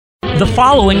The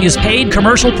following is paid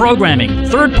commercial programming.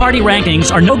 Third-party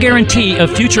rankings are no guarantee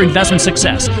of future investment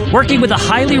success. Working with a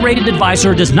highly rated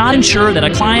advisor does not ensure that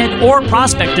a client or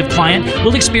prospective client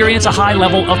will experience a high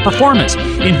level of performance.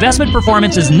 Investment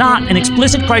performance is not an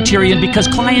explicit criterion because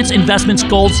clients' investment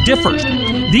goals differ.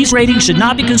 These ratings should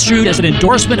not be construed as an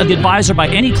endorsement of the advisor by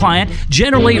any client.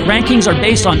 Generally, rankings are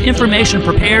based on information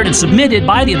prepared and submitted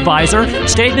by the advisor.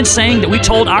 Statements saying that we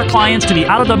told our clients to be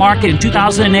out of the market in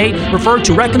 2008 refer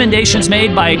to recommendations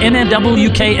made by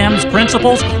MMWKM's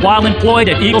principals while employed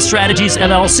at Eagle Strategies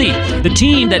LLC. The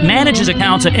team that manages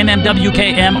accounts at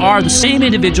MMWKM are the same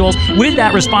individuals with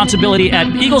that responsibility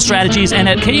at Eagle Strategies and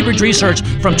at Cambridge Research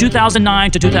from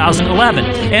 2009 to 2011.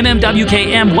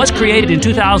 MMWKM was created in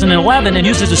 2011 and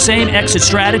uses the same exit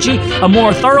strategy. A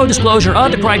more thorough disclosure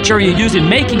of the criteria used in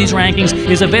making these rankings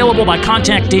is available by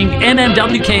contacting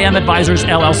MMWKM Advisors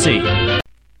LLC.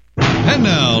 And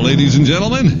now, ladies and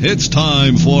gentlemen, it's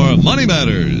time for Money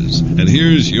Matters. And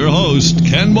here's your host,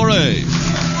 Ken Moray.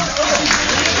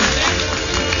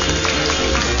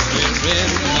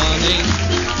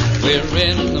 We're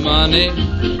in the money.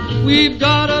 We've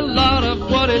got a lot of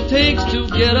what it takes to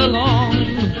get along.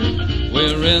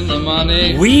 We're in the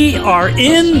money. We are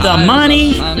in the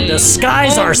money. The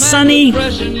skies are sunny.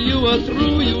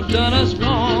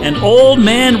 An old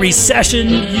man recession.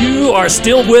 You are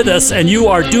still with us, and you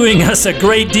are doing us a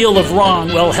great deal of wrong.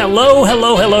 Well, hello,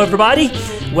 everybody.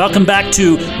 Welcome back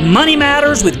to Money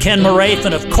Matters with Ken Moraif,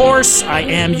 and of course, I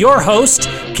am your host,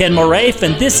 Ken Moraif,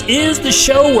 and this is the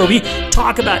show where we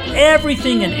talk about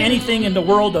everything and anything in the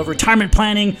world of retirement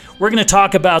planning. We're going to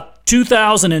talk about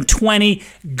 2020,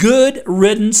 good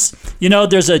riddance. You know,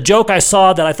 there's a joke I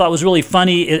saw that I thought was really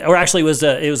funny, it was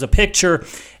a picture,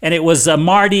 and it was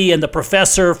Marty and the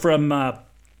professor from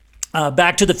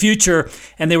Back to the Future,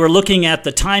 and they were looking at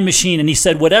the time machine, and he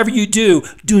said, whatever you do,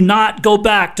 do not go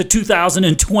back to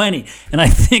 2020. And I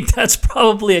think that's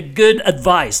probably a good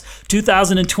advice.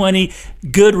 2020,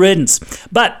 good riddance.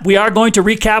 But we are going to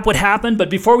recap what happened. But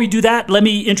before we do that, let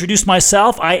me introduce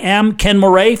myself. I am Ken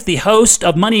Moraif, the host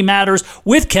of Money Matters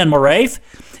with Ken Moraif.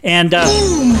 And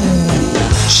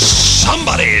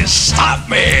Somebody stop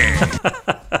me!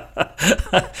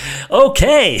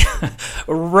 Okay,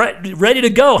 ready to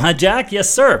go, huh, Jack? Yes,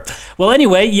 sir. Well,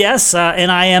 anyway, yes,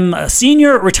 and I am a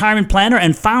senior retirement planner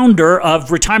and founder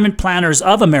of Retirement Planners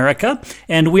of America,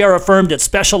 and we are a firm that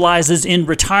specializes in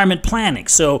retirement planning.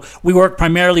 So we work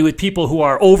primarily with people who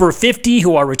are over 50,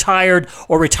 who are retired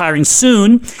or retiring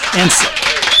soon, and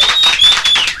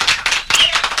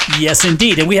yes,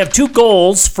 indeed. And we have two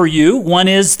goals for you. One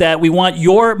is that we want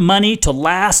your money to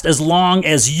last as long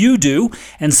as you do.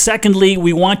 And secondly,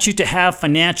 we want you to have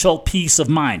financial peace of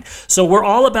mind. So we're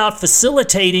all about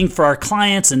facilitating for our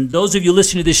clients and those of you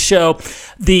listening to this show,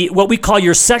 what we call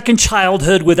your second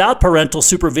childhood without parental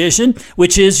supervision,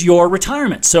 which is your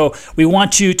retirement. So we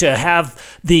want you to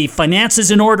have the finances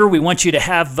in order. We want you to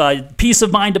have peace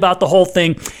of mind about the whole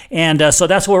thing. And so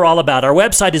that's what we're all about. Our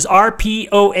website is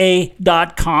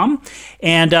rpoa.com.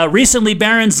 And recently,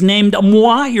 Barron's named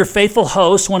moi, your faithful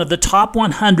host, one of the top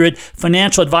 100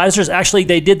 financial advisors. Actually,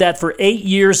 they did that for 8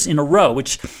 years in a row,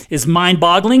 which is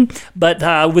mind-boggling. But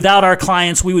without our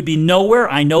clients, we would be nowhere.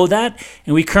 I know that.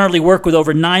 And we currently work with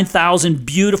over 9,000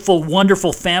 beautiful,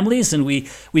 wonderful families, and we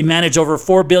manage over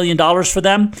 $4 billion for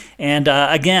them. And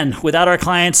again, without our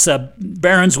clients,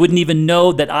 Barron's wouldn't even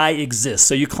know that I exist.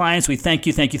 So you clients, we thank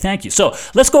you, thank you, thank you. So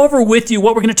let's go over with you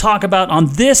what we're going to talk about on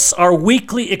this, our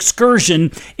weekly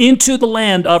excursion into the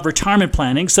land of retirement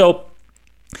planning. So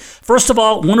first of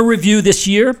all, I want to review this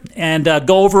year and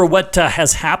go over what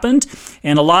has happened.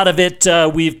 And a lot of it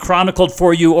we've chronicled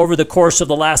for you over the course of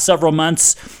the last several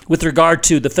months with regard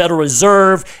to the Federal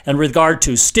Reserve and regard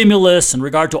to stimulus and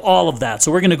regard to all of that.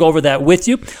 So we're going to go over that with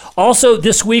you. Also,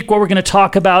 this week, what we're going to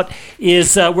talk about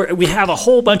is we have a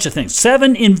whole bunch of things.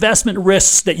 7 investment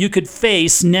risks that you could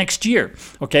face next year.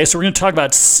 Okay, so we're going to talk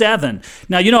about 7.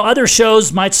 Now, you know, other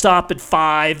shows might stop at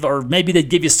 5 or maybe they'd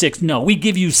give you 6. No, we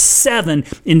give you 7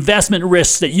 investment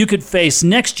risks that you could face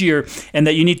next year and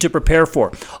that you need to prepare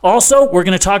for. Also, we're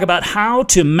going to talk about how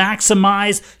to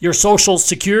maximize your Social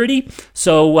Security.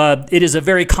 So it is a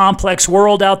very complex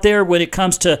world out there when it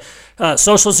comes to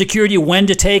Social Security, when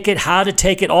to take it, how to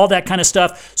take it, all that kind of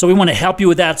stuff. So we want to help you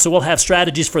with that. So we'll have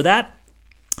strategies for that.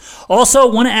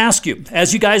 Also, want to ask you,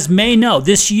 as you guys may know,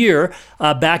 this year,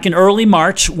 back in early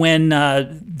March, when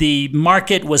the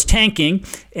market was tanking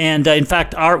And in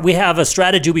fact, we have a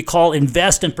strategy we call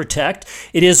Invest and Protect.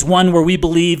 It is one where we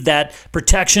believe that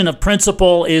protection of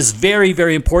principal is very,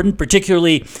 very important,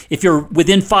 particularly if you're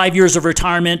within 5 years of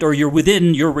retirement or you're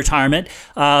within your retirement.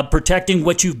 Protecting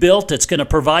what you've built, it's going to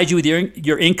provide you with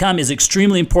your income, is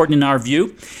extremely important in our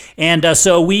view. And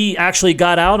so we actually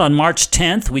got out on March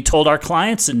 10th. We told our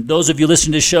clients and those of you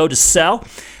listening to the show to sell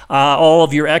all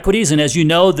of your equities. And as you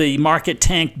know, the market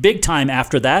tanked big time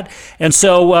after that. And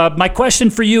so my question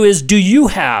for you is, do you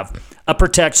have a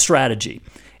Protect strategy?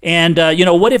 And,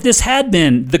 what if this had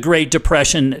been the Great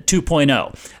Depression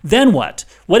 2.0? Then what?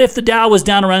 What if the Dow was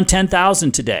down around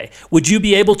 10,000 today? Would you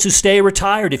be able to stay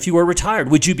retired if you were retired?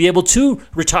 Would you be able to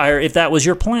retire if that was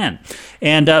your plan?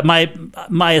 And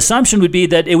my assumption would be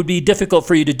that it would be difficult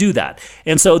for you to do that.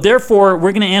 And so therefore,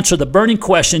 we're going to answer the burning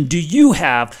question, do you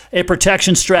have a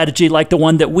protection strategy like the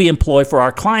one that we employ for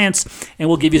our clients? And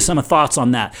we'll give you some thoughts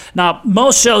on that. Now,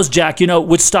 most shows, Jack,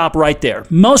 would stop right there.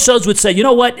 Most shows would say, you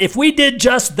know what, if we did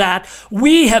just that,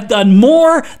 we have done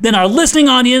more than our listening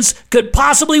audience could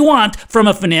possibly want from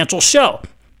a financial show.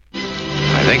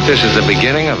 I think this is the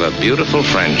beginning of a beautiful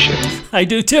friendship. I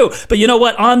do too. But you know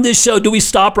what? On this show, do we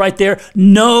stop right there?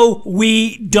 No,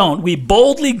 we don't. We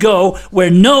boldly go where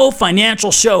no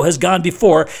financial show has gone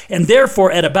before. And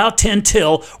therefore, at about 10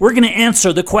 till, we're going to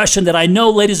answer the question that I know,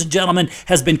 ladies and gentlemen,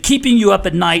 has been keeping you up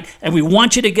at night. And we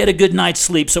want you to get a good night's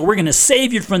sleep. So we're going to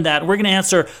save you from that. We're going to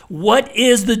answer, what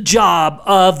is the job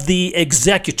of the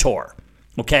executor?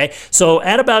 Okay, so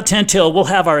at about 10 till, we'll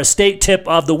have our estate tip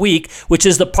of the week, which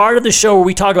is the part of the show where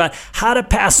we talk about how to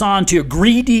pass on to your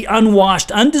greedy,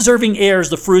 unwashed, undeserving heirs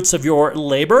the fruits of your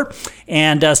labor.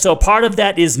 And so part of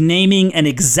that is naming an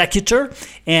executor.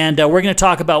 And we're going to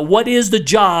talk about what is the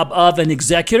job of an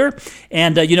executor.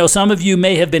 And, some of you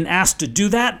may have been asked to do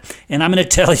that. And I'm going to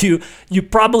tell you, you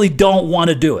probably don't want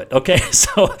to do it. Okay,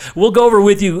 so we'll go over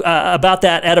with you about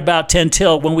that at about 10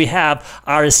 till when we have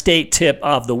our estate tip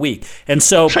of the week. And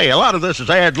so, say, a lot of this is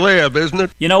ad lib, isn't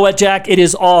it? You know what, Jack? It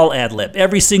is all ad lib.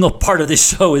 Every single part of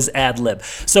this show is ad lib.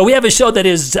 So we have a show that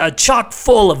is chock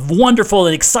full of wonderful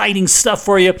and exciting stuff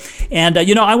for you. And,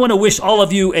 I want to wish all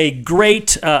of you a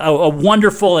great, a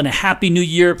wonderful, and a happy new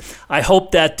year. I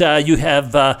hope that you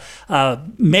have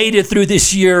made it through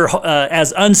this year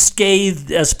as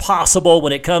unscathed as possible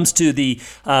when it comes to the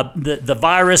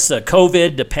virus,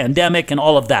 COVID, the pandemic, and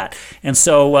all of that. And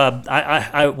so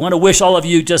I want to wish all of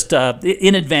you just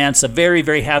in advance a very,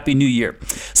 very happy new year.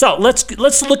 So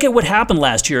let's look at what happened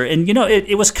last year. And,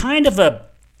 it was kind of a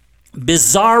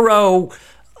bizarro,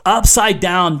 upside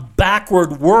down,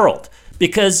 backward world.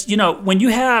 Because, when you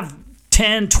have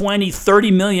 10, 20,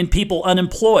 30 million people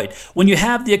unemployed, when you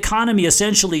have the economy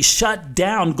essentially shut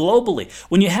down globally,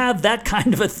 when you have that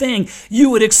kind of a thing, you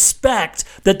would expect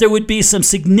that there would be some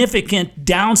significant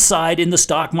downside in the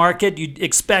stock market. You'd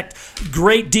expect a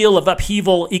great deal of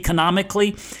upheaval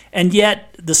economically. And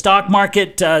yet the stock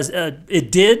market,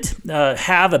 it did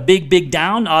have a big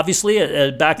down,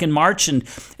 obviously, back in March.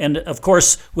 And of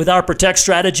course, with our Protect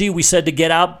strategy, we said to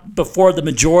get out before the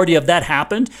majority of that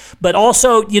happened. But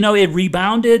also, it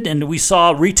rebounded, and we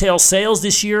saw retail sales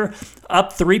this year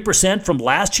up 3% from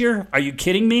last year. Are you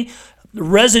kidding me?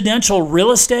 Residential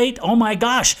real estate, oh my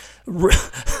gosh.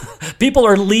 People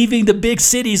are leaving the big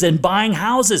cities and buying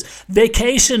houses.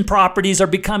 Vacation properties are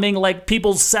becoming like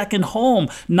people's second home,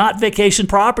 not vacation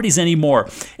properties anymore.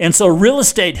 And so real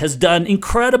estate has done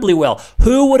incredibly well.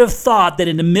 Who would have thought that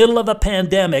in the middle of a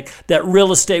pandemic that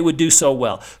real estate would do so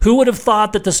well? Who would have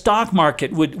thought that the stock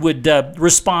market would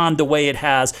respond the way it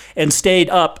has and stayed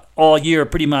up all year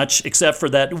pretty much, except for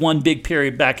that one big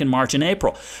period back in March and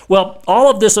April? Well, all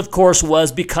of this, of course,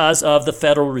 was because of the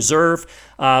Federal Reserve.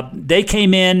 They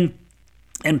came in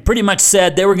and pretty much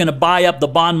said they were going to buy up the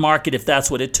bond market if that's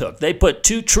what it took. They put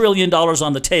 $2 trillion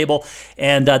on the table,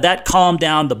 and that calmed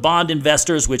down the bond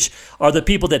investors, which are the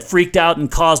people that freaked out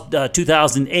and caused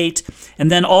 2008.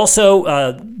 And then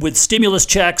also with stimulus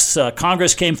checks,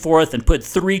 Congress came forth and put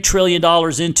 $3 trillion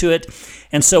into it.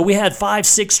 And so we had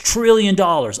 $5-6 trillion,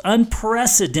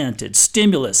 unprecedented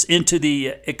stimulus into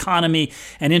the economy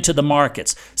and into the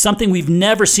markets, something we've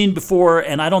never seen before,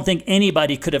 and I don't think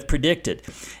anybody could have predicted.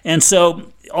 And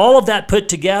so all of that put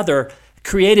together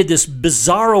created this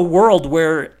bizarro world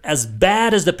where, as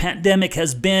bad as the pandemic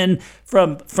has been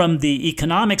from the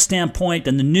economic standpoint,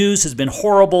 and the news has been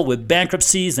horrible with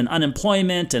bankruptcies and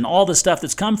unemployment and all the stuff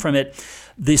that's come from it,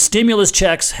 the stimulus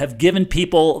checks have given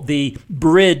people the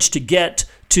bridge to get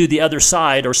to the other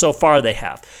side, or so far they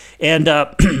have. And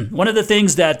one of the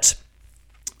things that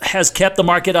has kept the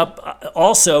market up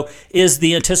also is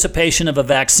the anticipation of a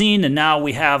vaccine, and now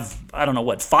we have, I don't know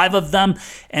what, 5 of them,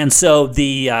 and so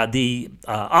the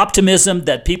optimism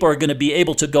that people are going to be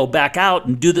able to go back out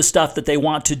and do the stuff that they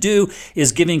want to do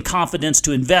is giving confidence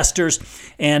to investors.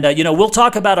 And we'll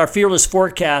talk about our fearless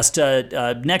forecast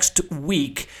next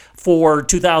week for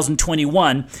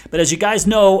 2021. But as you guys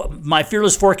know, my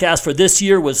fearless forecast for this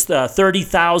year was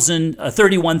 31,000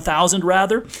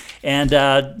 rather. And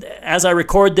as I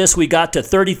record this, we got to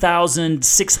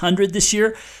 30,600 this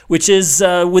year, which is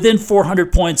within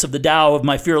 400 points of the Dow of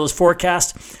my fearless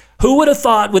forecast. Who would have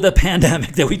thought with a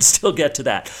pandemic that we'd still get to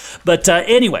that? But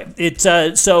anyway,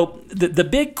 so the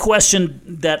big question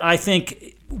that I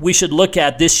think we should look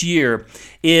at this year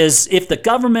is if the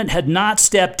government had not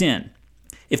stepped in,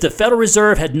 if the Federal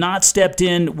Reserve had not stepped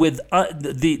in with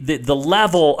the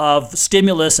level of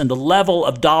stimulus and the level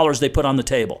of dollars they put on the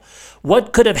table,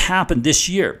 what could have happened this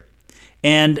year?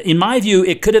 And in my view,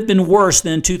 it could have been worse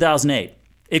than 2008.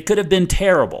 It could have been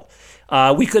terrible.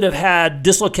 We could have had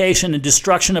dislocation and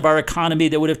destruction of our economy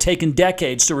that would have taken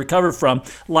decades to recover from,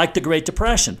 like the Great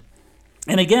Depression.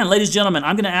 And again, ladies and gentlemen,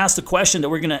 I'm going to ask the question that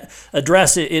we're going to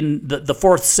address in the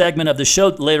fourth segment of the show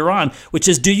later on, which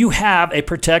is, do you have a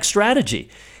protect strategy?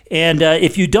 And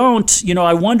if you don't,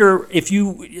 I wonder if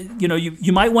you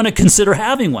might want to consider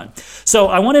having one. So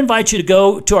I want to invite you to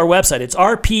go to our website. It's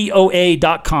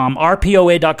rpoa.com.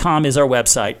 rpoa.com is our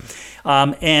website.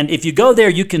 And if you go there,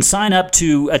 you can sign up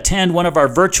to attend one of our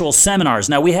virtual seminars.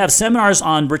 Now, we have seminars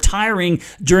on retiring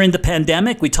during the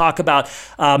pandemic. We talk about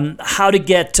how to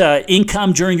get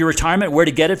income during your retirement, where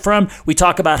to get it from. We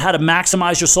talk about how to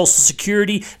maximize your Social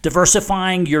Security,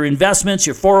 diversifying your investments,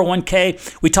 your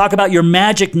 401k. We talk about your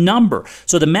magic number.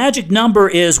 So the magic number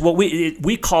is what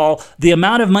we call the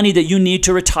amount of money that you need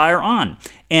to retire on.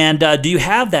 And do you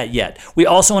have that yet? We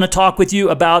also want to talk with you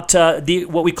about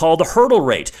what we call the hurdle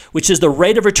rate, which is the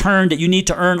rate of return that you need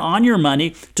to earn on your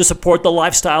money to support the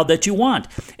lifestyle that you want.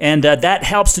 And that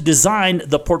helps to design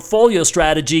the portfolio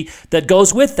strategy that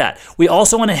goes with that. We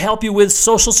also want to help you with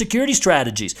Social Security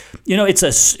strategies.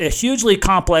 It's a hugely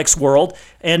complex world,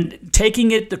 and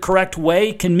taking it the correct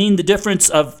way can mean the difference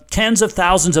of tens of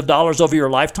thousands of dollars over your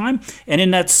lifetime. And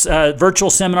in that virtual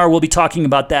seminar, we'll be talking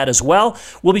about that as well.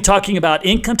 We'll be talking about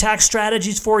income tax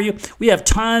strategies for you. We have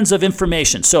tons of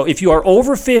information. So if you are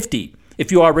over 50,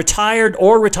 if you are retired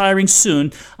or retiring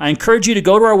soon, I encourage you to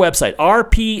go to our website,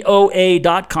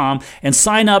 rpoa.com, and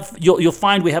sign up. You'll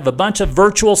find we have a bunch of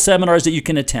virtual seminars that you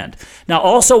can attend. Now,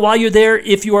 also, while you're there,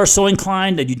 if you are so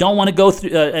inclined and you don't want to go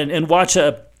through and watch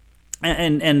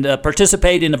and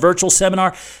participate in a virtual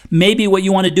seminar, maybe what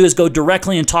you want to do is go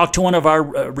directly and talk to one of our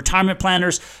retirement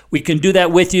planners. We can do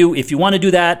that with you. If you want to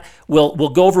do that, we'll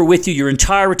go over with you your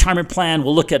entire retirement plan.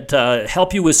 We'll look at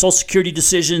help you with Social Security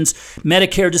decisions,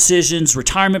 Medicare decisions,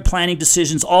 retirement planning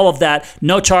decisions, all of that,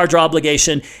 no charge or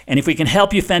obligation. And if we can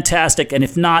help you, fantastic. And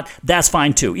if not, that's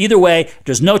fine too. Either way,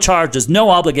 there's no charge, there's no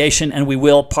obligation, and we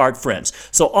will part friends.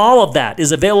 So all of that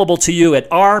is available to you at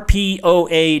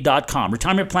rpoa.com,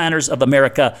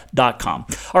 retirementplannersofamerica.com.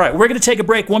 All right, we're going to take a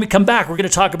break. When we come back, we're going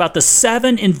to talk about the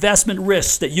 7 investment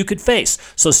risks that you could face.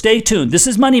 So stay tuned. This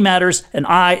is Money Matters, and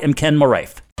I am Ken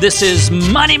Moraif. This is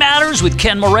Money Matters with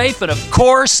Ken Moraif, and of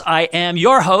course, I am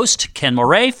your host, Ken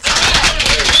Moraif.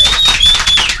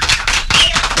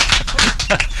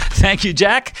 Thank you,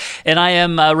 Jack. And I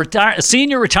am a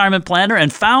senior retirement planner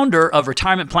and founder of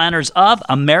Retirement Planners of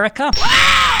America.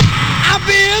 I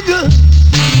feel good.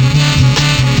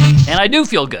 And I do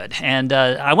feel good. And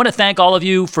I want to thank all of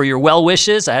you for your well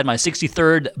wishes. I had my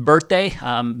 63rd birthday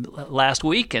last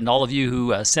week, and all of you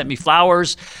who sent me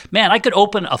flowers. Man, I could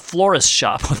open a florist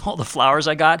shop with all the flowers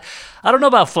I got. I don't know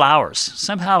about flowers.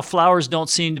 Somehow flowers don't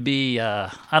seem to be, I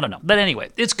don't know. But anyway,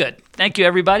 it's good. Thank you,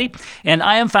 everybody. And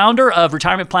I am founder of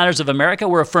Retirement Planners of America.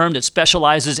 We're a firm that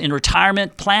specializes in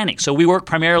retirement planning. So we work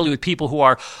primarily with people who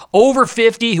are over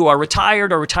 50, who are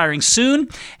retired or retiring soon.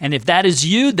 And if that is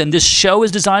you, then this show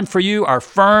is designed for you. Our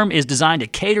firm is designed to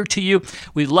cater to you.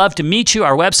 We'd love to meet you.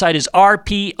 Our website is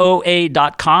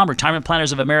rpoa.com,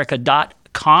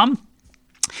 retirementplannersofamerica.com.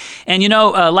 And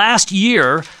last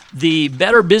year, the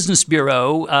Better Business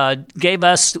Bureau gave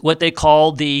us what they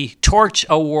call the Torch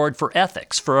Award for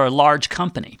Ethics for a large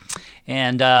company.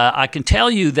 And I can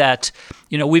tell you that,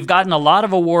 we've gotten a lot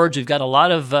of awards. We've got a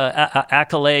lot of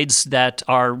accolades that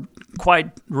are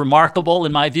quite remarkable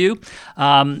in my view.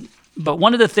 But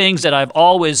one of the things that I've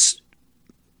always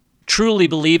truly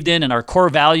believed in and our core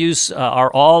values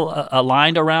are all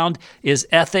aligned around is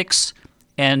ethics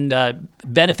and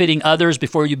benefiting others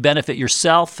before you benefit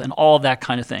yourself and all of that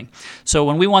kind of thing. So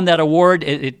when we won that award,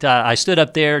 I stood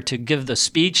up there to give the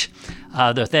speech.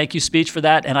 the thank you speech for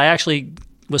that, and I actually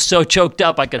was so choked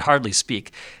up I could hardly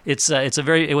speak. It was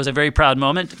a very proud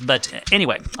moment. But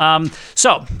anyway,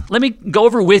 so let me go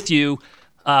over with you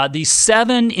the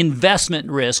 7 investment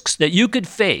risks that you could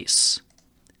face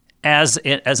as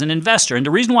an investor. And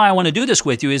the reason why I want to do this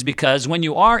with you is because when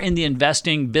you are in the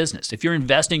investing business, if you're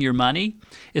investing your money,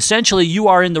 essentially you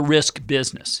are in the risk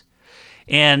business.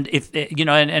 And if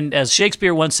and as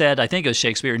Shakespeare once said, I think it was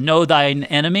Shakespeare, know thine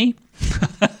enemy.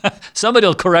 Somebody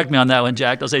will correct me on that one,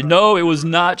 Jack. They'll say, no, it was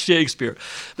not Shakespeare.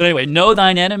 But anyway, know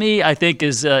thine enemy, I think,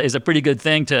 is a pretty good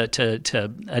thing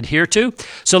to adhere to.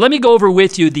 So let me go over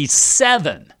with you the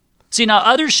 7. See, now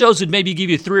other shows would maybe give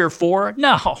you 3 or 4.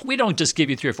 No, we don't just give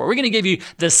you 3 or 4. We're going to give you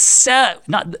the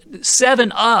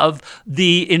 7 of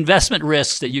the investment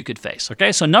risks that you could face.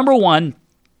 Okay, so number 1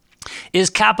 is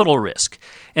capital risk.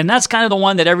 And that's kind of the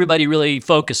one that everybody really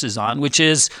focuses on, which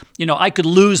is, I could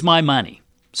lose my money.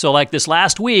 So like this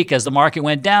last week, as the market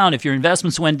went down, if your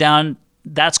investments went down,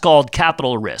 that's called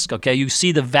capital risk, okay? You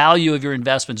see the value of your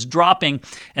investments dropping,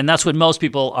 and that's what most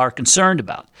people are concerned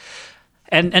about.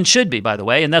 And should be, by the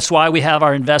way, and that's why we have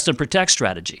our invest and protect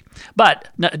strategy. But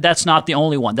that's not the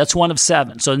only one. That's one of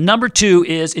 7. So number 2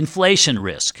 is inflation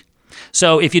risk.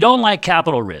 So if you don't like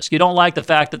capital risk, you don't like the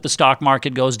fact that the stock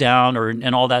market goes down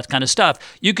and all that kind of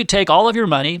stuff, you could take all of your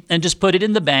money and just put it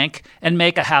in the bank and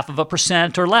make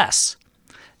 0.5% or less.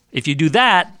 If you do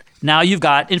that, now you've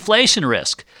got inflation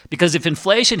risk. Because if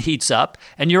inflation heats up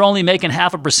and you're only making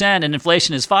 0.5% and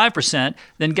inflation is 5%,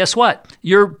 then guess what?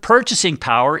 Your purchasing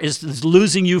power is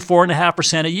losing you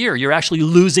 4.5% a year. You're actually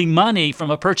losing money from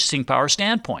a purchasing power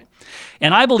standpoint.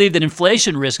 And I believe that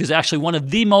inflation risk is actually one of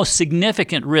the most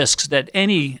significant risks that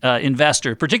any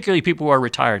investor, particularly people who are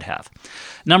retired, have.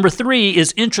 Number 3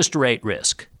 is interest rate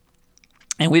risk.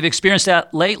 And we've experienced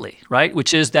that lately, right?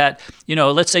 Which is that,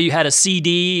 let's say you had a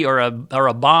CD or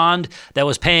a bond that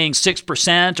was paying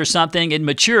 6% or something. It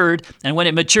matured, and when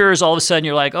it matures, all of a sudden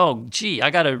you're like, oh, gee, I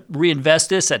got to reinvest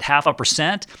this at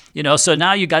 0.5%. So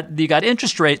now you got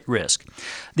interest rate risk.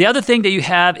 The other thing that you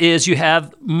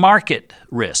have market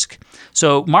risk.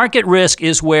 So market risk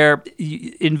is where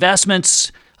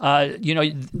investments.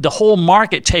 The whole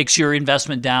market takes your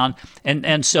investment down,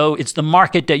 and so it's the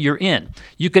market that you're in.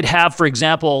 You could have, for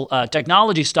example,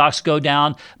 technology stocks go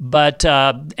down, but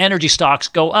energy stocks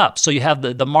go up. So you have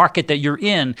the market that you're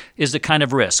in is the kind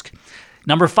of risk.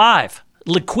 Number 5,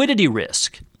 liquidity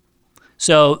risk.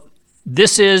 So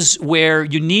this is where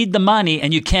you need the money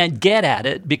and you can't get at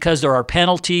it because there are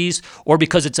penalties, or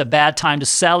because it's a bad time to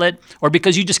sell it, or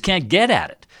because you just can't get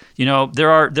at it. There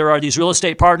are these real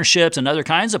estate partnerships and other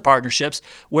kinds of partnerships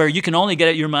where you can only get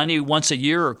at your money once a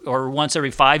year or once every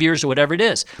 5 years or whatever it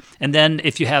is. And then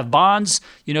if you have bonds,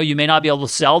 you may not be able to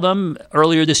sell them.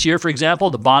 Earlier this year, for example,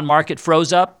 the bond market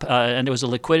froze up and there was a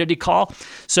liquidity call.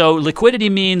 So liquidity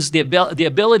means the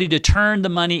ability to turn the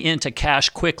money into cash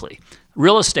quickly.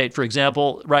 Real estate, for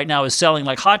example, right now is selling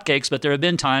like hotcakes, but there have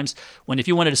been times when if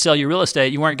you wanted to sell your real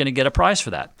estate, you weren't going to get a price for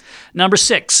that. Number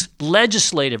 6,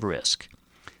 legislative risk.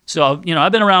 So,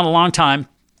 I've been around a long time,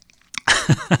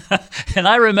 and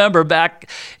I remember back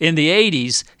in the late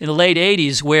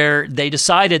 80s, where they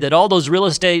decided that all those real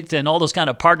estate and all those kind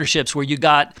of partnerships where you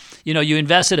got, you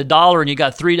invested $1 and you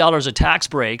got $3 of tax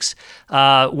breaks,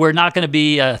 were not going to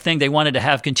be a thing they wanted to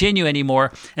have continue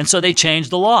anymore, and so they changed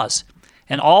the laws.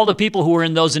 And all the people who were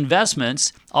in those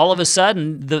investments, all of a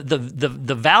sudden,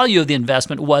 the value of the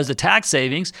investment was the tax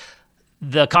savings.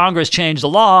 The Congress changed the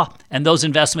law, and those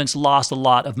investments lost a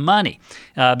lot of money,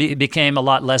 became a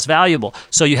lot less valuable.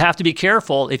 So you have to be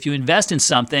careful if you invest in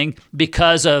something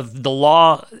because of the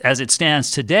law as it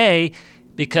stands today,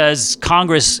 because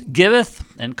Congress giveth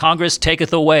and Congress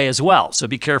taketh away as well. So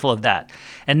be careful of that.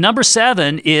 And number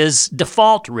 7 is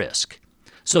default risk.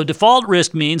 So default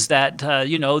risk means that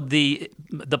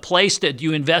the place that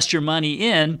you invest your money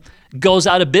in goes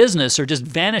out of business or just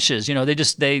vanishes.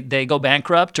 They go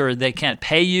bankrupt, or they can't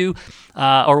pay you,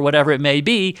 or whatever it may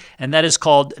be, and that is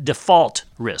called default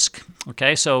risk.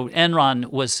 Okay, so Enron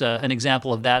was an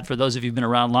example of that for those of you who've been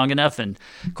around long enough, and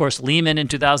of course Lehman in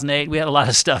 2008. We had a lot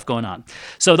of stuff going on.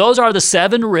 So those are the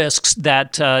 7 risks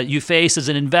that you face as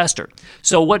an investor.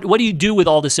 So what do you do with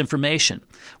all this information?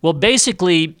 Well,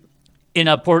 basically, in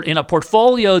a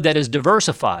portfolio that is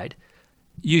diversified,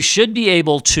 you should be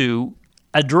able to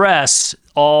address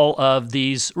all of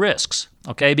these risks.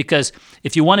 okay? Because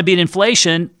if you want to beat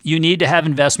inflation, you need to have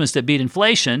investments that beat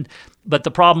inflation. But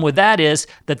the problem with that is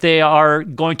that they are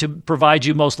going to provide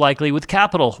you most likely with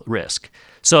capital risk.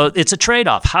 So it's a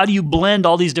trade-off. How do you blend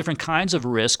all these different kinds of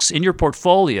risks in your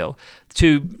portfolio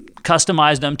to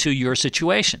customize them to your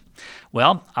situation?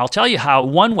 Well, I'll tell you how.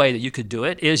 One way that you could do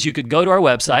it is you could go to our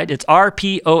website. It's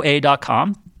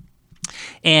rpoa.com.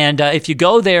 And if you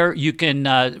go there, you can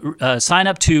sign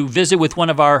up to visit with one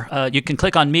of our, you can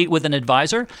click on Meet with an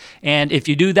Advisor. And if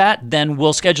you do that, then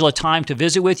we'll schedule a time to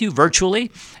visit with you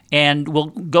virtually. And we'll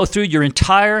go through your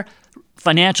entire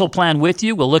financial plan with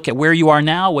you. We'll look at where you are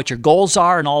now, what your goals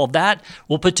are, and all of that.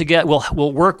 We'll put together.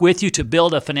 We'll work with you to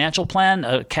build a financial plan,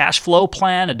 a cash flow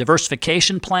plan, a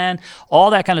diversification plan, all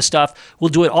that kind of stuff. We'll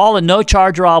do it all at no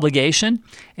charge or obligation.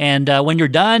 And when you're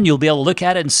done, you'll be able to look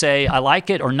at it and say, I like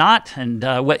it or not. And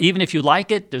even if you like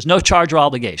it, there's no charge or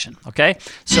obligation. Okay?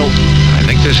 So I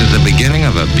think this is the beginning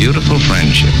of a beautiful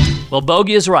friendship. Well,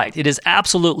 Bogey is right. It is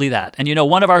absolutely that. And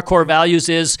one of our core values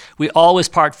is we always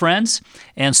part friends.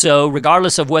 And so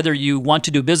regardless of whether you want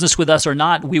to do business with us or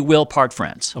not, we will part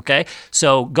friends, okay?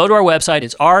 So go to our website.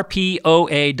 It's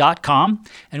rpoa.com.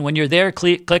 And when you're there,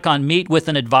 click on Meet with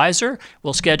an Advisor.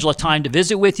 We'll schedule a time to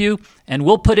visit with you, and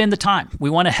we'll put in the time. We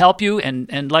want to help you.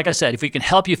 And like I said, if we can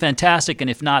help you, fantastic. And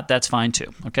if not, that's fine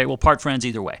too, okay? We'll part friends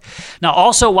either way. Now,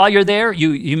 also, while you're there,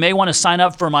 you may want to sign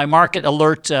up for my Market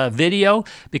Alert video,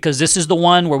 because this is the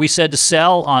one where we said to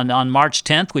sell on March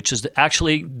 10th, which is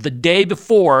actually the day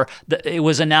before it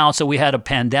was announced that we had a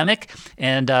pandemic,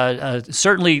 and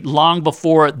certainly long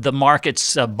before the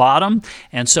market's bottom.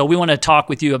 And so we want to talk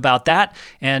with you about that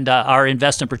and our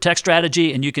Invest and Protect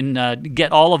strategy. And you can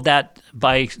get all of that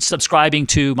by subscribing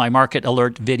to my Market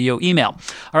Alert video email.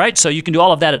 All right, so you can do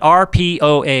all of that at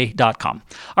rpoa.com.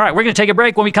 All right, we're going to take a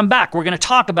break. When we come back, we're going to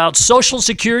talk about Social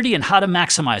Security and how to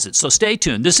maximize it. So stay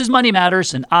tuned. This is Money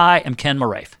Matters, and I am Ken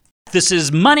Moraif. This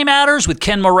is Money Matters with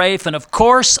Ken Moraif, and of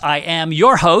course, I am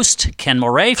your host, Ken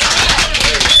Moraif.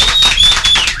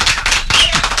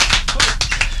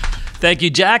 Thank you,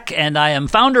 Jack, and I am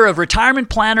founder of Retirement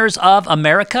Planners of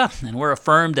America, and we're a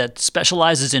firm that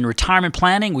specializes in retirement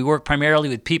planning. We work primarily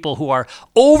with people who are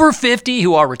over 50,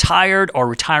 who are retired or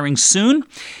retiring soon.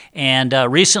 And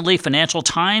recently, Financial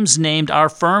Times named our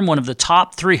firm one of the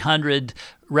top 300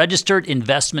 registered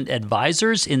investment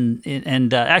advisors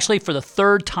and actually for the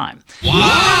third time.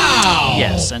 Wow!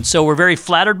 Yes, and so we're very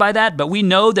flattered by that, but we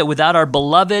know that without our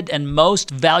beloved and most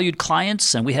valued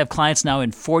clients, and we have clients now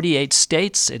in 48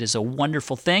 states, it is a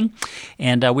wonderful thing,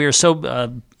 and we're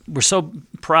so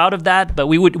proud of that, but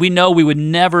we know we would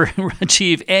never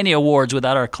achieve any awards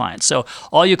without our clients. So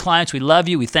all you clients, we love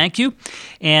you, we thank you.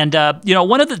 And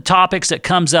one of the topics that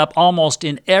comes up almost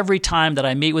in every time that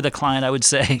I meet with a client, I would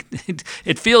say,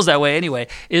 it feels that way anyway,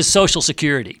 is Social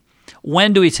Security.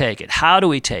 When do we take it? How do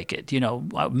we take it?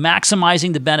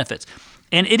 Maximizing the benefits.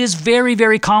 And it is very,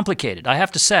 very complicated, I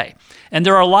have to say. And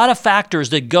there are a lot of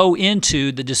factors that go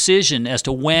into the decision as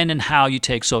to when and how you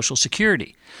take Social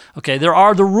Security. Okay, there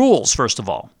are the rules, first of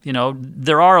all.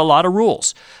 There are a lot of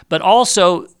rules. But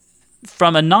also,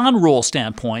 from a non-rule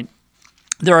standpoint,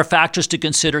 there are factors to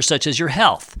consider such as your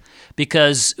health.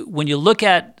 Because when you look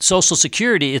at Social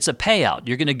Security, it's a payout.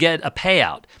 You're going to get a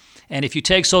payout. And if you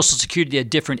take Social Security at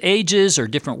different ages or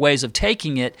different ways of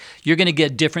taking it, you're going to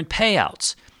get different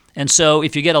payouts. And so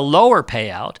if you get a lower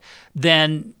payout,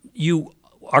 then you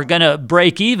are going to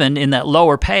break even in that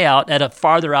lower payout at a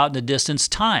farther out in the distance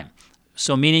time.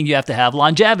 So meaning you have to have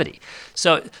longevity.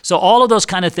 So all of those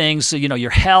kind of things, your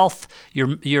health,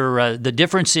 your the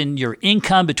difference in your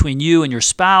income between you and your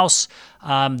spouse,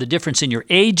 the difference in your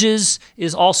ages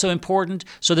is also important.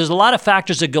 So there's a lot of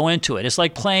factors that go into it. It's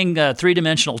like playing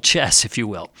three-dimensional chess, if you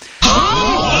will.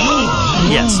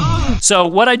 Yes. So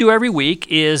what I do every week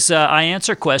is I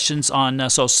answer questions on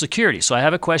Social Security. So I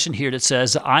have a question here that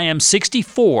says, I am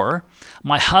 64,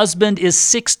 my husband is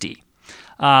 60.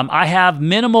 I have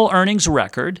minimal earnings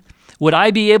record. Would I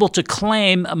be able to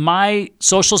claim my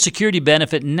Social Security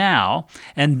benefit now,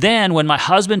 and then when my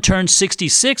husband turns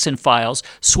 66 and files,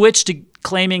 switch to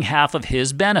claiming half of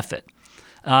his benefit?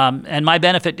 And my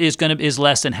benefit is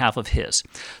less than half of his.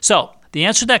 So the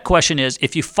answer to that question is,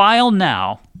 if you file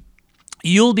now,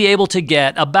 you'll be able to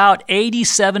get about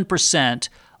 87%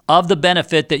 of the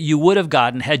benefit that you would have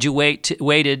gotten had you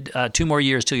waited 2 more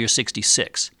years till you're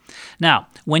 66. Now,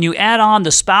 when you add on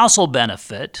the spousal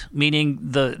benefit, meaning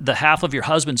the half of your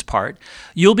husband's part,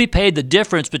 you'll be paid the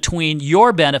difference between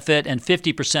your benefit and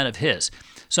 50% of his.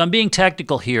 So I'm being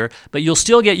technical here, but you'll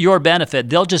still get your benefit.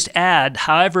 They'll just add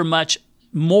however much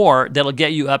more that'll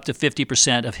get you up to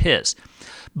 50% of his.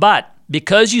 But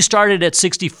because you started at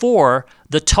 64,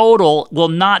 the total will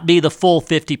not be the full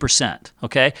 50%,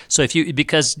 okay? So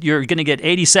because you're going to get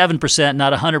 87%,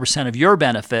 not 100% of your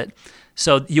benefit,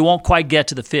 so you won't quite get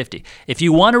to the 50. If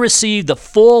you want to receive the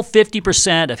full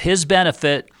 50% of his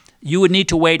benefit, you would need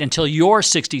to wait until you're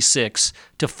 66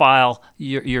 to file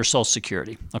your Social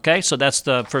Security. Okay, so that's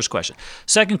the first question.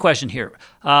 Second question here.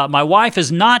 My wife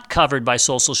is not covered by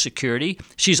Social Security.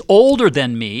 She's older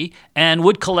than me and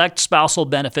would collect spousal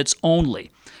benefits only.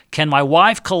 Can my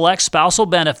wife collect spousal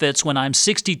benefits when I'm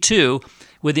 62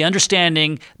 with the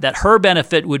understanding that her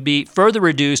benefit would be further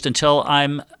reduced until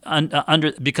I'm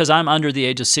because I'm under the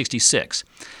age of 66?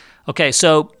 Okay,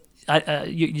 so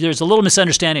there's a little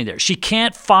misunderstanding there. She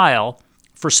can't file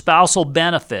for spousal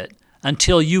benefit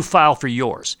until you file for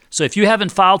yours. So if you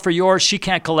haven't filed for yours, she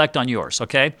can't collect on yours,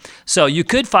 okay? So you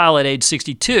could file at age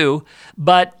 62,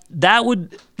 but that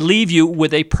would leave you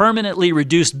with a permanently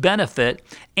reduced benefit,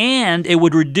 and it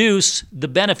would reduce the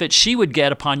benefit she would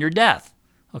get upon your death,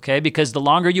 okay? Because the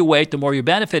longer you wait, the more your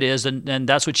benefit is, and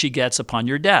that's what she gets upon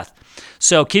your death.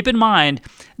 So keep in mind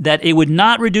that it would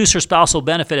not reduce her spousal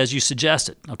benefit as you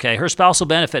suggested, okay? Her spousal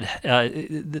benefit,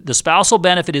 the spousal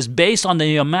benefit is based on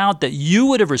the amount that you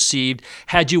would have received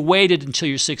had you waited until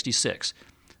you're 66.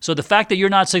 So the fact that you're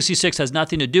not 66 has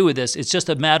nothing to do with this. It's just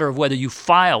a matter of whether you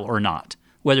file or not,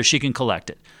 whether she can collect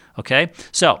it, okay?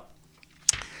 So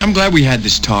I'm glad we had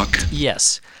this talk.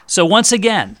 Yes. So once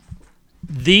again,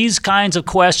 these kinds of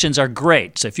questions are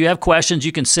great. So if you have questions,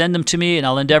 you can send them to me, and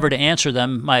I'll endeavor to answer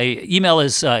them. My email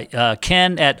is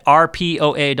ken@rpoa.com,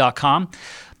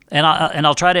 and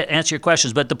I'll try to answer your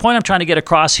questions. But the point I'm trying to get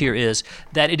across here is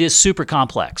that it is super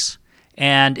complex.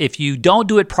 And if you don't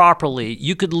do it properly,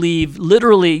 you could leave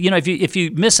literally, if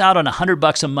you miss out on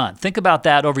 $100 a month, think about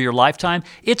that over your lifetime.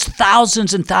 It's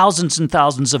thousands and thousands and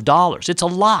thousands of dollars. It's a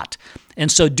lot. And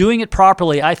so doing it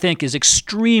properly, I think, is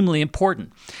extremely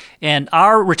important. And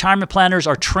our retirement planners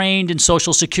are trained in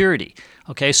Social Security.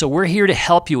 Okay, so we're here to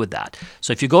help you with that.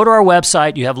 So if you go to our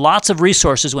website, you have lots of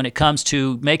resources when it comes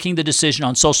to making the decision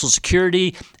on Social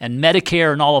Security and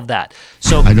Medicare and all of that.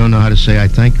 So I don't know how to say I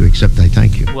thank you, except I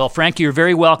thank you. Well, Frankie, you're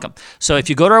very welcome. So if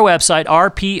you go to our website,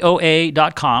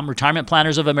 rpoa.com,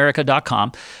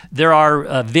 retirementplannersofamerica.com, there are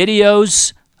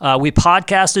videos. We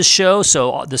podcast this show,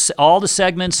 so all the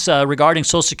segments regarding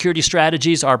Social Security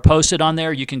strategies are posted on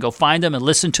there. You can go find them and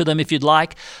listen to them if you'd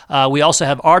like. We also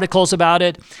have articles about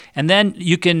it. And then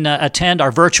you can attend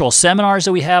our virtual seminars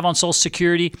that we have on Social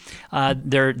Security.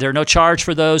 There are no charge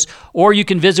for those. Or you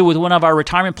can visit with one of our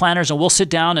retirement planners, and we'll sit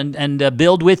down and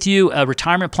build with you a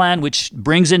retirement plan which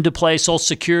brings into play Social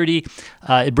Security.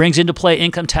 It brings into play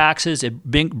income taxes. It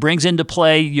brings into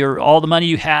play all the money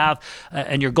you have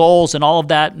and your goals and all of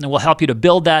that. And we'll help you to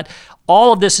build that.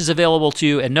 All of this is available to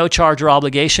you at no charge or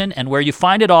obligation, and where you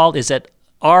find it all is at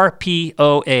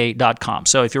rpoa.com.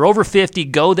 So if you're over 50,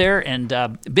 go there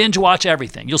and binge watch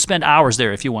everything. You'll spend hours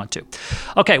there if you want to.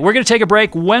 Okay, we're going to take a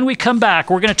break. When we come back,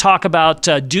 we're going to talk about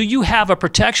do you have a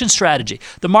protection strategy?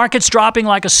 The market's dropping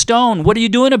like a stone. What are you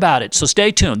doing about it? So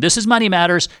stay tuned. This is Money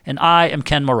Matters, and I am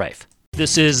Ken Moraif.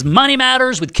 This is Money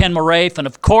Matters with Ken Moraif, and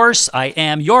of course, I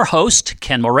am your host,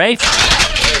 Ken Moraif.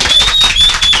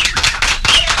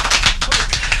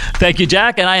 Thank you,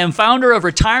 Jack. And I am founder of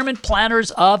Retirement Planners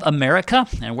of America,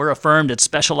 and we're a firm that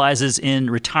specializes in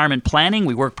retirement planning.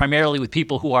 We work primarily with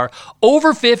people who are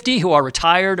over 50, who are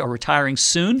retired or retiring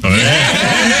soon.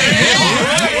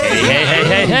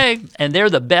 Hey. And they're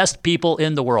the best people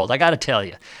in the world, I got to tell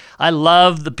you. I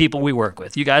love the people we work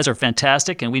with. You guys are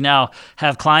fantastic, and we now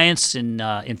have clients in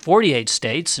 48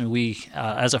 states. And we,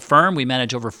 as a firm, we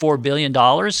manage over $4 billion.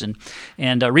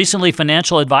 And recently,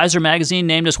 Financial Advisor magazine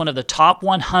named us one of the top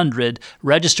 100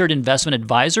 registered investment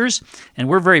advisors. And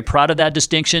we're very proud of that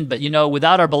distinction. But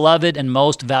without our beloved and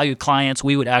most valued clients,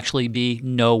 we would actually be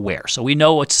nowhere. So we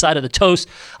know what side of the toast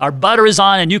our butter is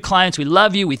on. And you clients, we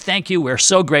love you. We thank you. We're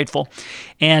so grateful.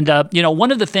 And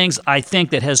one of the things I think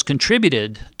that has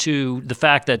contributed to the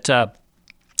fact that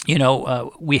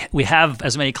we have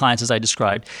as many clients as I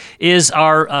described is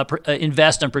our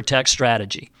invest and protect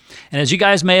strategy. And as you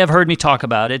guys may have heard me talk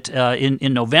about it,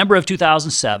 in November of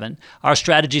 2007, our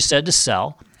strategy said to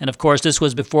sell. And of course, this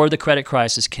was before the credit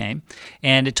crisis came.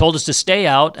 And it told us to stay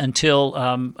out until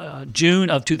June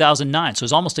of 2009. So it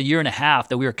was almost a year and a half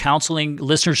that we were counseling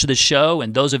listeners to the show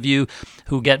and those of you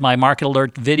who get my Market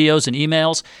Alert videos and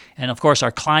emails, and of course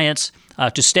our clients,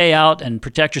 to stay out and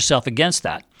protect yourself against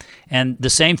that. And the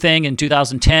same thing in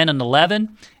 2010 and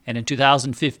 11. And in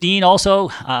 2015 also,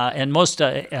 and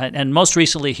most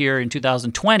recently here in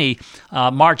 2020,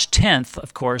 March 10th,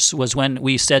 of course, was when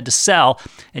we said to sell.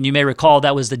 And you may recall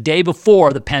that was the day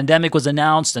before the pandemic was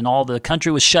announced and all the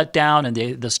country was shut down and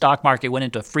the stock market went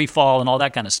into a free fall and all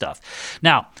that kind of stuff.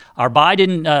 Now, our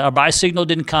buy signal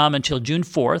didn't come until June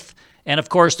 4th. And of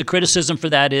course, the criticism for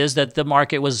that is that the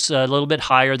market was a little bit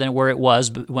higher than where it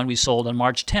was when we sold on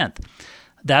March 10th.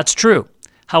 That's true.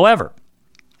 However,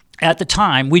 at the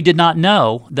time, we did not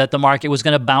know that the market was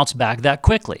going to bounce back that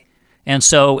quickly. And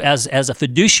so as a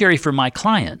fiduciary for my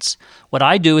clients, what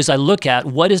I do is I look at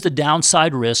what is the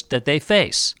downside risk that they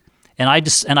face. And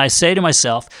I say to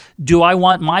myself, do I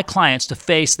want my clients to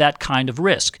face that kind of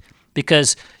risk?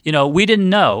 Because, we didn't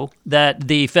know that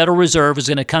the Federal Reserve was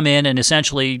going to come in and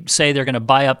essentially say they're going to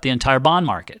buy up the entire bond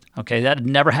market. Okay, that had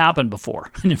never happened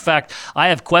before. And in fact, I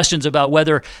have questions about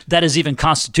whether that is even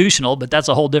constitutional, but that's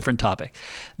a whole different topic.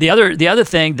 The other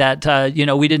thing that,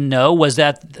 we didn't know was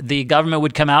that the government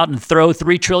would come out and throw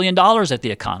 $3 trillion at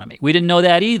the economy. We didn't know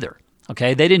that either.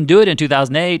 Okay, they didn't do it in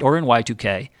 2008 or in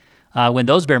Y2K when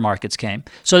those bear markets came.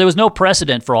 So there was no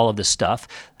precedent for all of this stuff.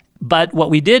 But what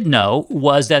we did know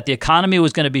was that the economy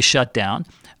was going to be shut down.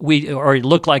 Or it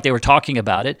looked like they were talking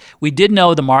about it. We did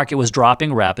know the market was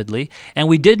dropping rapidly. And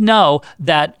we did know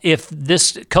that if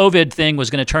this COVID thing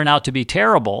was going to turn out to be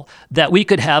terrible, that we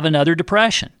could have another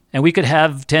depression. And we could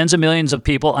have tens of millions of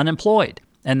people unemployed.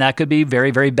 And that could be very,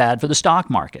 very bad for the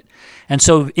stock market. And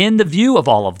so in the view of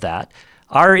all of that,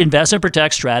 our Invest and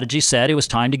Protect strategy said it was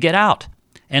time to get out.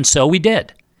 And so we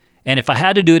did. And if I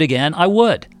had to do it again, I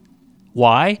would.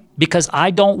 Why? Because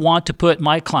I don't want to put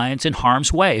my clients in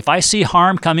harm's way. If I see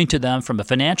harm coming to them from a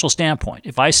financial standpoint,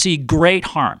 if I see great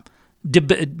harm,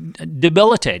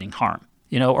 debilitating harm,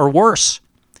 or worse,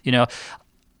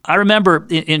 I remember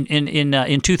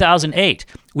in 2008,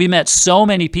 we met so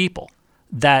many people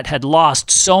that had lost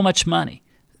so much money.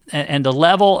 And the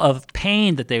level of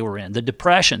pain that they were in, the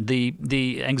depression,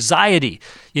 the anxiety,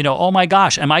 oh my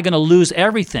gosh, am I going to lose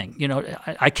everything?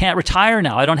 I can't retire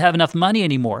now. I don't have enough money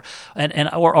anymore.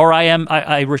 Or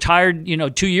I retired,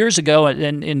 2 years ago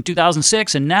in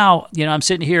 2006, and now, I'm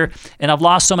sitting here and I've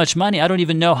lost so much money. I don't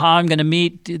even know how I'm going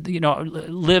to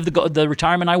live the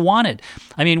retirement I wanted.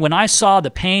 I mean, when I saw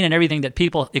the pain and everything that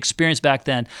people experienced back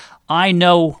then, I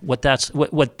know what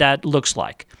that looks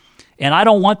like. And I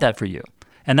don't want that for you.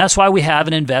 And that's why we have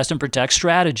an Invest and Protect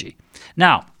strategy.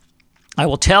 Now, I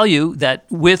will tell you that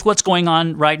with what's going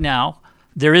on right now,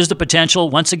 there is the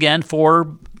potential, once again,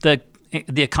 for the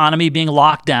economy being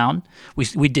locked down.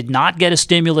 We did not get a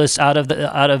stimulus out of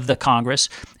the Congress,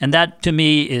 and that to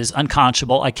me is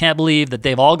unconscionable. I can't believe that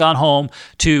they've all gone home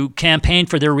to campaign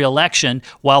for their reelection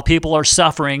while people are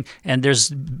suffering and there's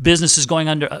businesses going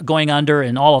under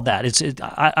and all of that.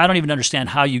 I don't even understand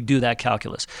how you do that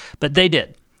calculus, but they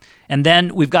did. And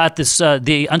then we've got this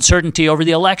the uncertainty over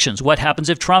the elections. What happens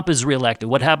if Trump is reelected?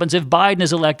 What happens if Biden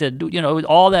is elected?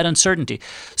 All that uncertainty.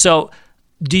 So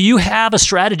do you have a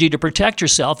strategy to protect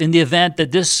yourself in the event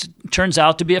that this turns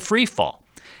out to be a free fall?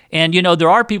 And, there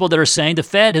are people that are saying the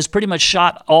Fed has pretty much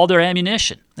shot all their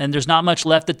ammunition and there's not much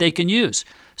left that they can use.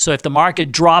 So if the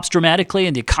market drops dramatically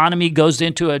and the economy goes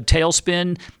into a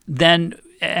tailspin,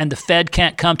 and the Fed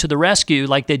can't come to the rescue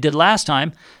like they did last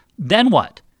time, then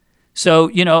what?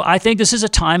 So, I think this is a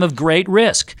time of great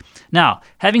risk. Now,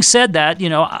 having said that,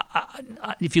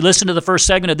 if you listen to the first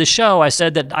segment of the show, I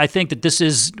said that I think that this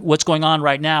is what's going on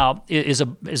right now is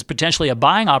potentially a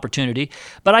buying opportunity,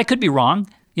 but I could be wrong.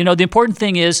 The important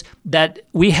thing is that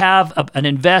we have an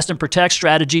Invest and Protect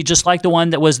strategy just like the one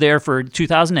that was there for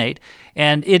 2008,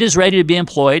 and it is ready to be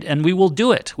employed, and we will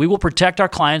do it. We will protect our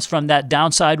clients from that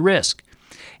downside risk.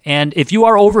 And if you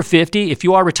are over 50, if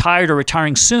you are retired or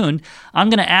retiring soon, I'm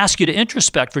going to ask you to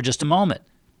introspect for just a moment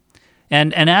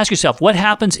and ask yourself, what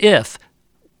happens if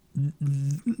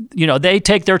they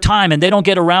take their time and they don't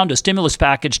get around to a stimulus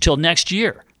package till next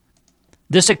year?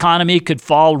 This economy could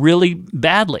fall really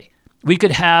badly. We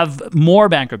could have more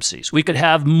bankruptcies. We could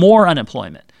have more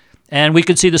unemployment. And we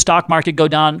could see the stock market go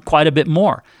down quite a bit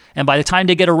more. And by the time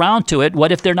they get around to it,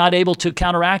 what if they're not able to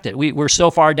counteract it? We're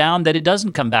so far down that it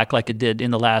doesn't come back like it did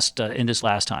in this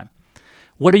last time.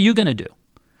 What are you going to do?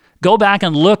 Go back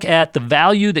and look at the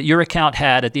value that your account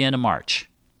had at the end of March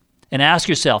and ask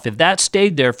yourself, if that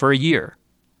stayed there for a year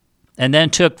and then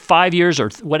took 5 years or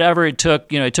whatever it took,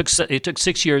 it took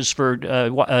 6 years for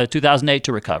 2008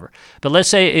 to recover. But let's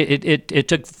say it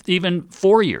took even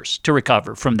 4 years to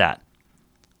recover from that.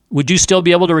 Would you still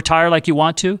be able to retire like you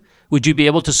want to? Would you be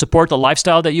able to support the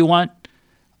lifestyle that you want?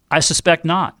 I suspect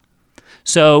not.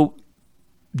 So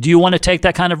do you want to take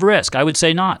that kind of risk? I would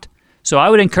say not. So I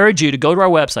would encourage you to go to our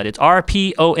website. It's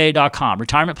rpoa.com,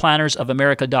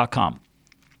 retirementplannersofamerica.com.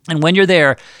 And when you're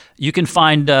there, you can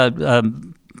find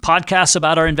podcasts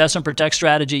about our investment protect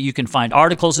strategy. You can find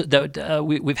articles that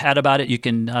we've had about it. You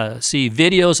can see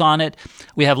videos on it.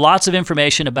 We have lots of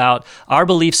information about our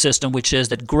belief system, which is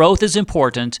that growth is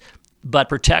important, but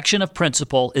protection of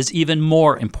principal is even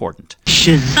more important.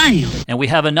 Shazam! And we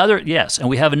have another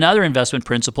investment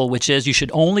principle, which is you should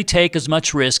only take as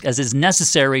much risk as is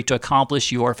necessary to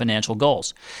accomplish your financial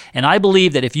goals. And I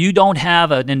believe that if you don't have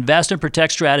an invest and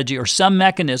protect strategy or some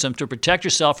mechanism to protect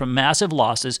yourself from massive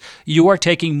losses, you are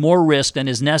taking more risk than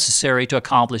is necessary to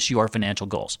accomplish your financial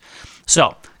goals.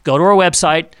 So go to our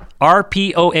website,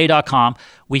 rpoa.com.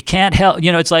 We can't help,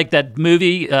 it's like that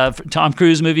movie, Tom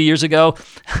Cruise movie years ago,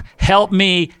 help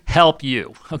me help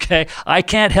you, okay? I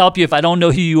can't help you if I don't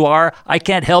know who you are. I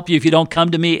can't help you if you don't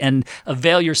come to me and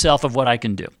avail yourself of what I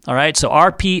can do, all right? So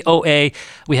RPOA,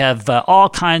 we have all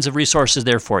kinds of resources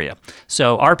there for you.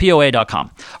 So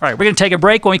rpoa.com. All right, we're going to take a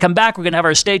break. When we come back, we're going to have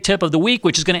our estate tip of the week,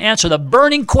 which is going to answer the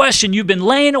burning question you've been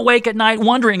laying awake at night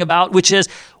wondering about, which is,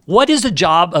 what is the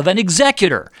job of an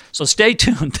executor? So stay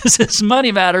tuned. This is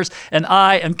Money Matters, and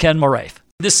I am Ken Moraif.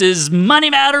 This is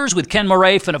Money Matters with Ken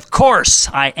Moraif, and of course,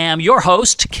 I am your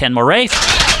host, Ken Moraif.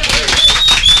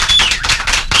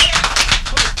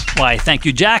 Why, thank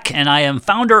you, Jack. And I am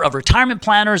founder of Retirement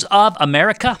Planners of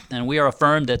America, and we are a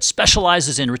firm that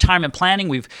specializes in retirement planning.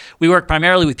 We work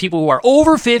primarily with people who are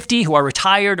over 50, who are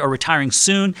retired or retiring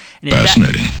soon. And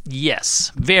Fascinating.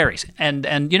 Yes, very. And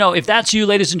if that's you,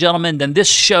 ladies and gentlemen, then this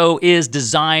show is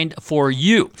designed for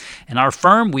you. In our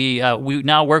firm, we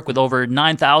now work with over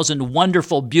 9,000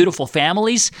 wonderful, beautiful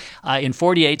families in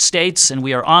 48 states, and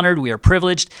we are honored, we are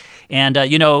privileged. And,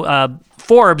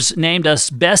 Forbes named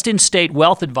us Best in State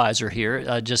Wealth Advisor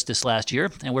here just this last year,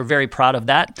 and we're very proud of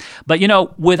that. But,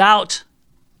 without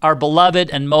our beloved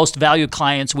and most valued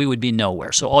clients, we would be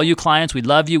nowhere. So all you clients, we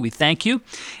love you, we thank you.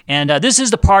 And this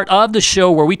is the part of the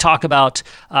show where we talk about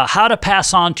how to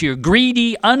pass on to your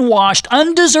greedy, unwashed,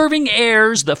 undeserving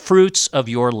heirs the fruits of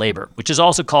your labor, which is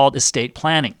also called estate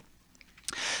planning.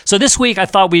 So this week, I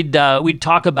thought we'd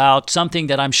talk about something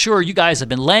that I'm sure you guys have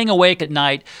been laying awake at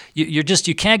night.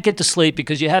 You can't get to sleep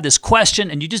because you have this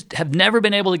question and you just have never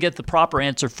been able to get the proper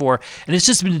answer for, and it's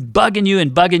just been bugging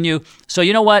you. So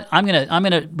you know what? I'm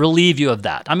gonna relieve you of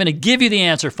that. I'm gonna give you the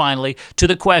answer finally to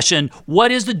the question: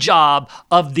 what is the job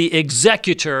of the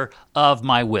executor of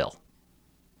my will?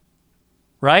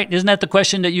 Right? Isn't that the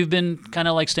question that you've been kind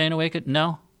of like staying awake at?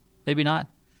 No, maybe not.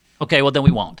 Okay, well then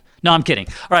we won't. No, I'm kidding.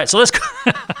 All right, so let's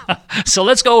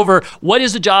go over what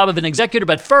is the job of an executor.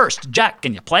 But first, Jack,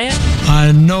 can you play it?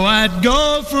 I know I'd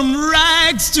go from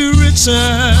rags to riches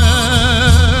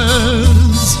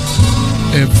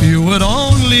if you would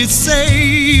only say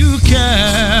you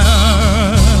care.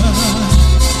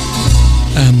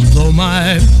 And though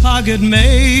my pocket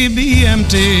may be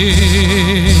empty,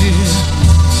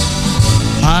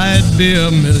 I'd be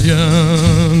a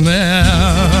millionaire.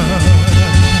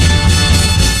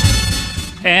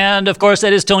 And, of course,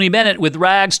 that is Tony Bennett with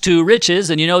Rags to Riches.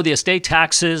 And the estate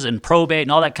taxes and probate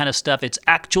and all that kind of stuff, it's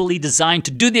actually designed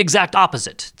to do the exact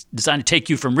opposite. It's designed to take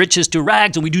you from riches to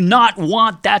rags, and we do not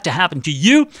want that to happen to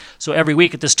you. So every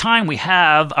week at this time, we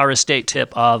have our estate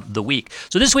tip of the week.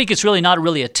 So this week, it's really not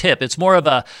really a tip. It's more of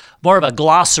a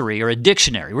glossary or a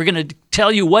dictionary. We're going to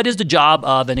tell you what is the job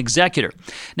of an executor.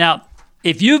 Now,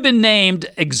 if you've been named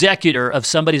executor of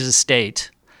somebody's estate,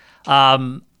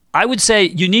 I would say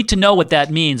you need to know what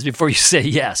that means before you say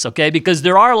yes, okay? Because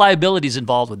there are liabilities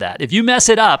involved with that. If you mess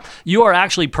it up, you are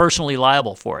actually personally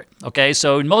liable for it, okay?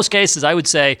 So in most cases, I would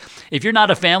say if you're not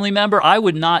a family member, I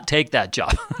would not take that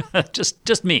job.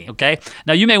 just me, okay?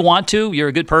 Now, you may want to. You're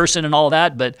a good person and all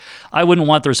that, but I wouldn't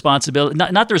want the responsibility,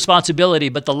 not the responsibility,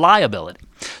 but the liability.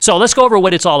 So let's go over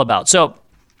what it's all about. So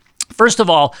first of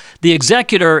all, the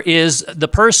executor is the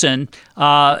person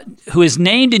who is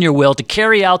named in your will to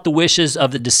carry out the wishes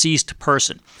of the deceased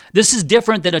person. This is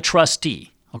different than a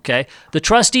trustee, okay? The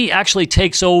trustee actually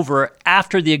takes over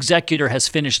after the executor has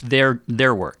finished their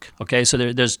work, okay? So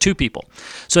there's two people.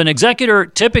 So an executor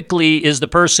typically is the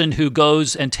person who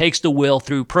goes and takes the will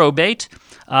through probate.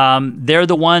 They're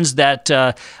the ones that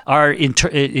are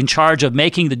in charge of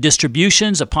making the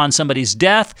distributions upon somebody's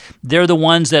death. They're the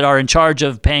ones that are in charge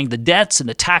of paying the debts and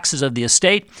the taxes of the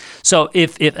estate. So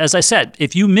if as I said,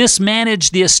 if you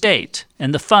mismanage the estate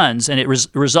and the funds and it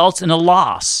results in a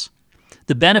loss,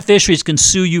 the beneficiaries can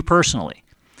sue you personally.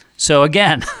 So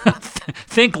again,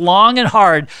 think long and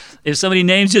hard if somebody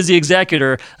names you as the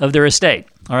executor of their estate.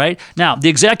 All right. Now, the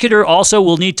executor also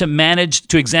will need to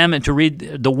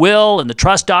read the will and the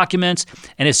trust documents,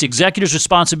 and it's the executor's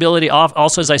responsibility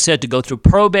also, as I said, to go through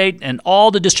probate and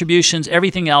all the distributions,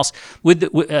 everything else,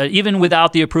 even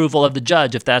without the approval of the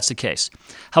judge, if that's the case.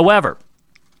 However,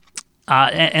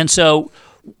 so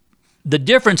the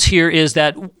difference here is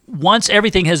that once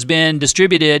everything has been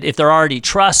distributed, if there are already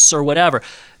trusts or whatever,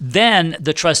 then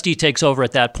the trustee takes over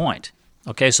at that point.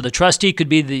 Okay, so the trustee could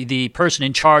be the person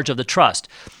in charge of the trust.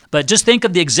 But just think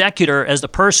of the executor as the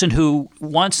person who,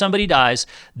 once somebody dies,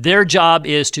 their job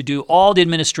is to do all the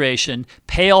administration,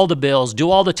 pay all the bills,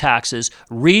 do all the taxes,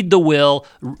 read the will,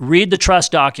 read the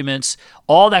trust documents,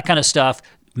 all that kind of stuff,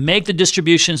 make the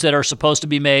distributions that are supposed to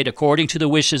be made according to the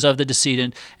wishes of the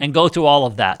decedent, and go through all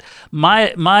of that.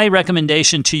 My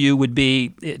recommendation to you would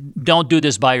be, don't do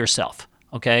this by yourself.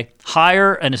 Okay,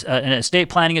 hire an estate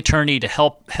planning attorney to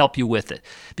help you with it.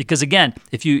 Because again,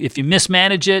 if you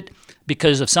mismanage it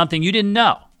because of something you didn't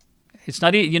know, it's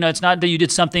not that you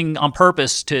did something on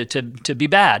purpose to be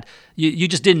bad. You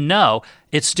just didn't know.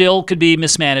 It still could be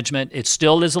mismanagement. It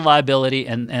still is a liability,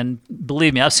 and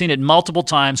believe me, I've seen it multiple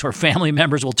times where family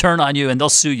members will turn on you and they'll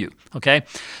sue you. Okay,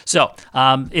 so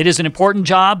it is an important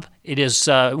job. It is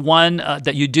one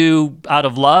that you do out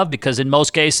of love, because in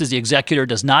most cases the executor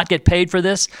does not get paid for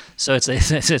this, so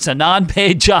it's a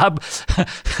non-paid job.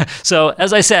 So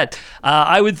as I said,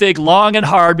 I would think long and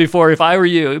hard before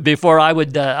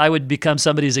I would become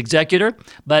somebody's executor.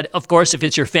 But of course, if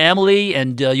it's your family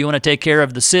and you want to take care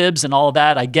of the sibs and all of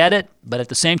that, I get it. But at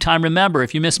the same time, remember,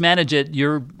 if you mismanage it,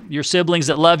 your siblings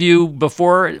that love you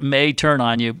before may turn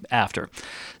on you after.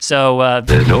 So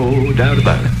there's no doubt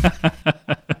about it.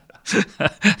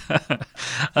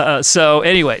 So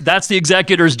anyway, that's the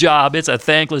executor's job. It's a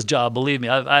thankless job, believe me.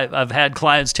 I've had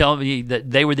clients tell me that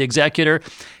they were the executor,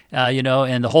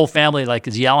 and the whole family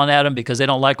is yelling at them because they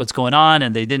don't like what's going on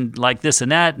and they didn't like this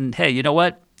and that. And hey, you know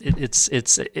what? It's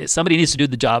somebody needs to do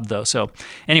the job though. So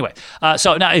anyway,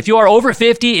 so now if you are over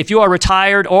 50, if you are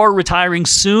retired or retiring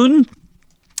soon,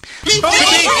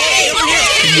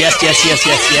 yes.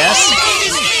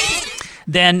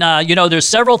 Then, there's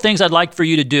several things I'd like for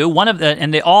you to do.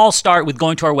 And they all start with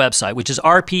going to our website, which is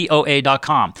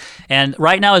rpoa.com. And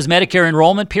right now is Medicare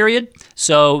enrollment period.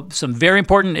 So it's a very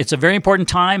important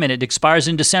time, and it expires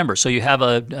in December. So you have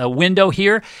a window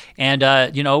here. And,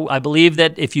 I believe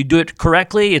that if you do it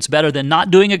correctly, it's better than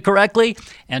not doing it correctly.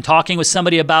 And talking with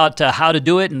somebody about how to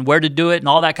do it and where to do it and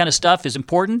all that kind of stuff is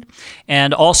important.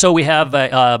 And also we have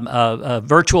a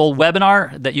virtual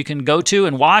webinar that you can go to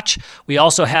and watch. We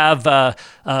also have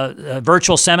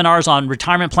virtual seminars on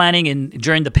retirement planning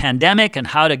during the pandemic and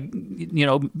how to,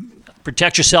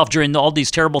 protect yourself during all these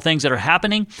terrible things that are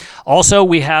happening. Also,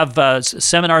 we have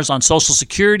seminars on Social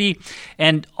Security,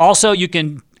 and also you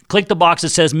can click the box that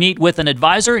says meet with an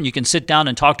advisor, and you can sit down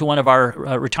and talk to one of our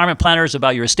retirement planners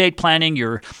about your estate planning,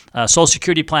 your Social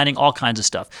Security planning, all kinds of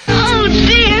stuff. Oh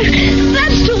dear,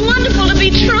 that's too wonderful to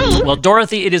be true. Well,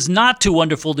 Dorothy, it is not too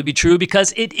wonderful to be true,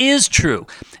 because it is true.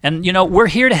 And we're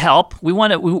here to help.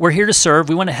 We're here to serve.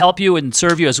 We want to help you and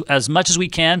serve you as much as we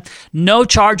can. No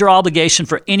charge or obligation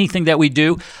for anything that we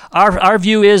do. Our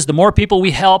view is the more people we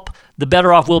help, the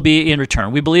better off we'll be in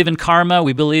return. We believe in karma.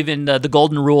 We believe in the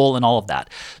golden rule and all of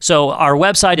that. So our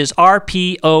website is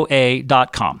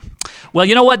rpoa.com. Well,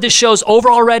 you know what? This show's over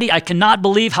already. I cannot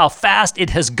believe how fast it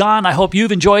has gone. I hope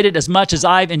you've enjoyed it as much as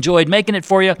I've enjoyed making it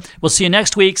for you. We'll see you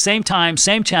next week, same time,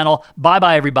 same channel.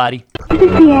 Bye-bye, everybody. Is this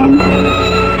the end?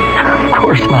 Of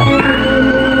course not.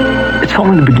 It's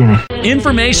only the beginning.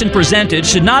 Information presented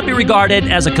should not be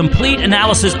regarded as a complete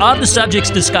analysis of the subjects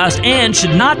discussed and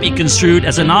should not be construed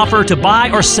as an offer to buy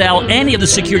or sell any of the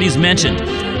securities mentioned.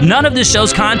 None of this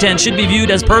show's content should be viewed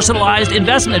as personalized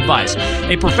investment advice.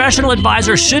 A professional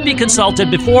advisor should be consulted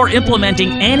before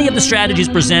implementing any of the strategies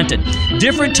presented.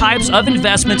 Different types of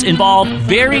investments involve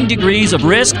varying degrees of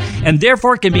risk, and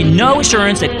therefore can be no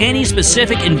assurance that any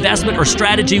specific investment or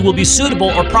strategy will be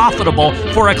suitable or profitable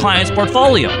for a client's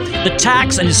portfolio. The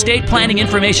tax and estate planning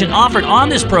information offered on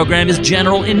this program is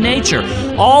general in nature.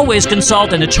 Always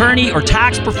consult an attorney or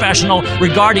tax professional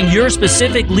regarding your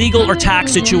specific legal or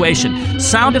tax situation.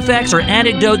 Sound effects or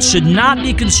anecdotes should not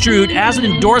be construed as an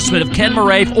endorsement of Ken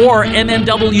Moraif or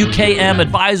MMWKM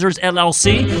Advisors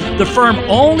LLC. The firm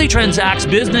only transacts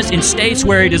business in states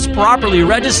where it is properly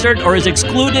registered or is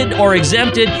excluded or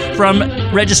exempted from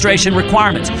registration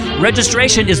requirements.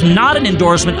 Registration is not an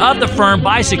endorsement of the firm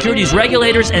by securities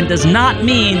regulators and does not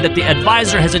mean that the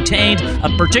advisor has attained a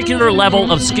particular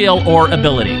level of skill or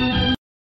ability.